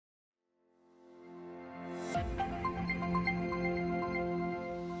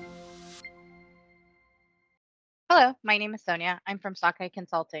Hello, my name is Sonia. I'm from Sockeye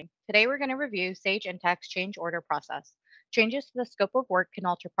Consulting. Today we're going to review Sage Intacct's change order process. Changes to the scope of work can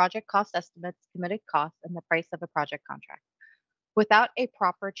alter project cost estimates, committed costs, and the price of a project contract. Without a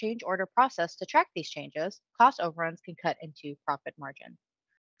proper change order process to track these changes, cost overruns can cut into profit margin.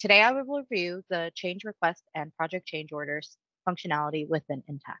 Today I will review the change request and project change orders functionality within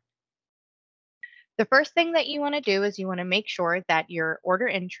Intacct. The first thing that you want to do is you want to make sure that your order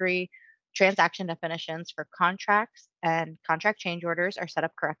entry transaction definitions for contracts and contract change orders are set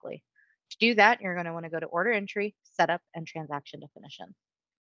up correctly. To do that, you're going to want to go to order entry, setup, and transaction definitions.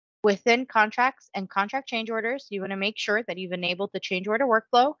 Within contracts and contract change orders, you want to make sure that you've enabled the change order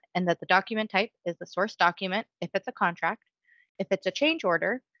workflow and that the document type is the source document if it's a contract. If it's a change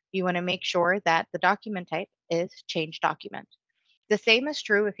order, you want to make sure that the document type is change document. The same is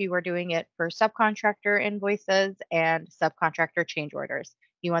true if you are doing it for subcontractor invoices and subcontractor change orders.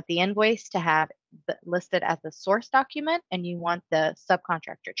 You want the invoice to have listed as a source document, and you want the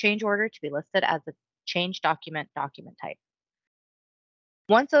subcontractor change order to be listed as a change document type.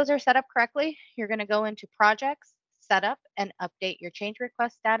 Once those are set up correctly, you're going to go into projects, setup, and update your change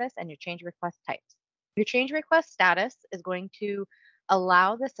request status and your change request types. Your change request status is going to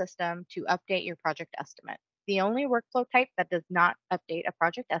allow the system to update your project estimate. The only workflow type that does not update a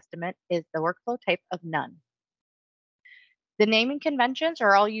project estimate is the workflow type of none. The naming conventions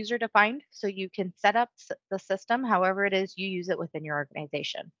are all user defined, so you can set up the system however it is you use it within your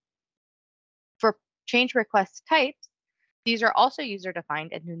organization. For change request types, these are also user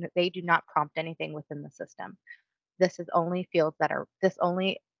defined and they do not prompt anything within the system. This only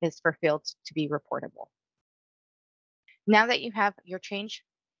is for fields to be reportable. Now that you have your change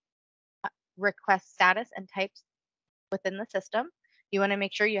request status and types within the system, you want to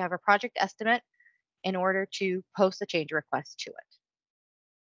make sure you have a project estimate in order to post a change request to it.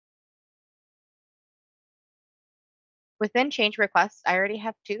 Within change requests, I already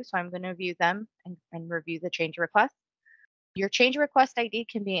have two, so I'm going to view them and review the change request. Your change request ID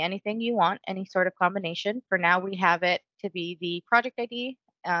can be anything you want, any sort of combination. For now, we have it to be the project ID.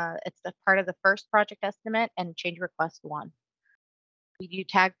 It's the part of the first project estimate and change request one. You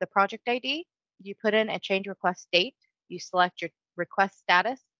tag the project ID, you put in a change request date, you select your request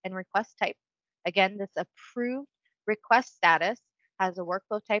status and request type. Again, this approved request status has a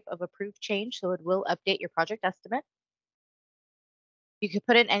workflow type of approved change, so it will update your project estimate. You can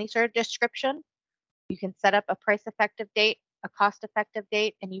put in any sort of description. You can set up a price effective date, a cost effective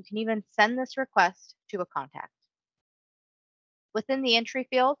date, and you can even send this request to a contact. Within the entry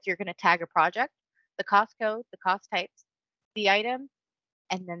fields, you're going to tag a project, the cost code, the cost types, the item,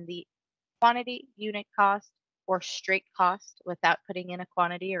 and then the quantity, unit cost, or straight cost without putting in a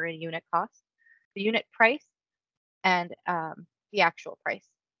quantity or a unit cost, the unit price, and the actual price.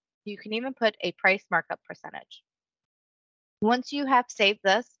 You can even put a price markup percentage. Once you have saved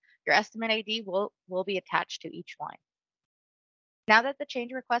this, your estimate ID will be attached to each line. Now that the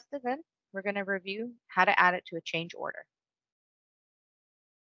change request is in, we're going to review how to add it to a change order.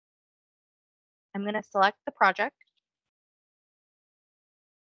 I'm going to select the project.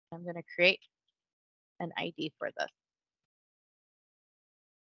 I'm going to create an ID for this.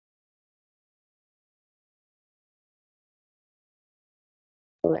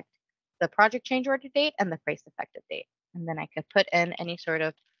 Select the project change order date and the price effective date. And then I could put in any sort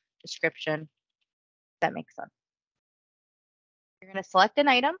of description that makes sense. You're going to select an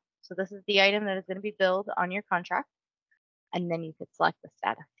item. So this is the item that is going to be billed on your contract. And then you could select the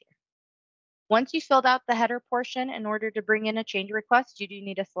status here. Once you filled out the header portion, in order to bring in a change request, you do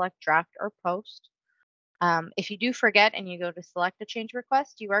need to select draft or post. If you do forget and you go to select a change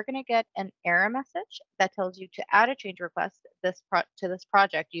request, you are going to get an error message that tells you to add a change request to this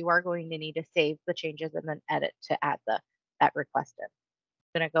project. You are going to need to save the changes and then edit to add that request in.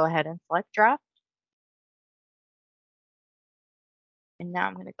 I'm going to go ahead and select draft. And now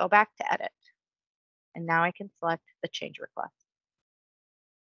I'm going to go back to edit. And now I can select the change request.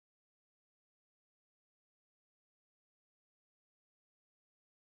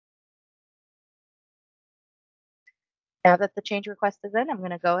 Now that the change request is in, I'm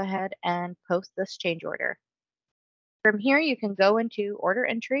going to go ahead and post this change order. From here, you can go into order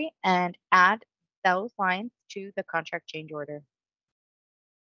entry and add those lines to the contract change order.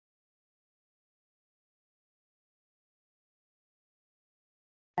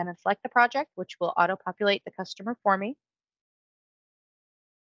 And then select the project, which will auto-populate the customer for me.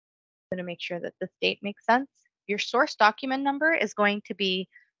 I'm going to make sure that this date makes sense. Your source document number is going to be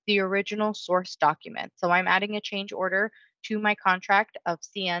the original source document. So I'm adding a change order to my contract of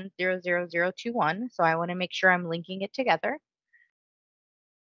CN00021. So I want to make sure I'm linking it together.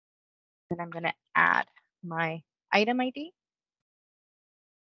 And I'm going to add my item ID.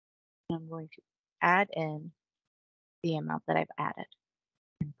 I'm going to add in the amount that I've added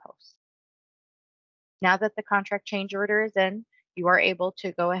in post. Now that the contract change order is in, you are able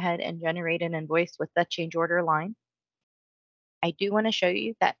to go ahead and generate an invoice with the change order line. I do want to show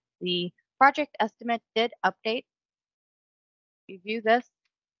you that the project estimate did update. If you view this,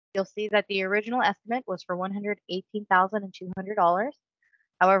 you'll see that the original estimate was for $118,200.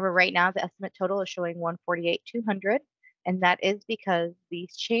 However, right now the estimate total is showing $148,200, and that is because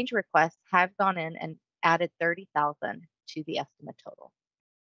these change requests have gone in and added $30,000 to the estimate total.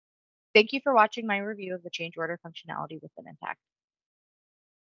 Thank you for watching my review of the change order functionality within Intacct.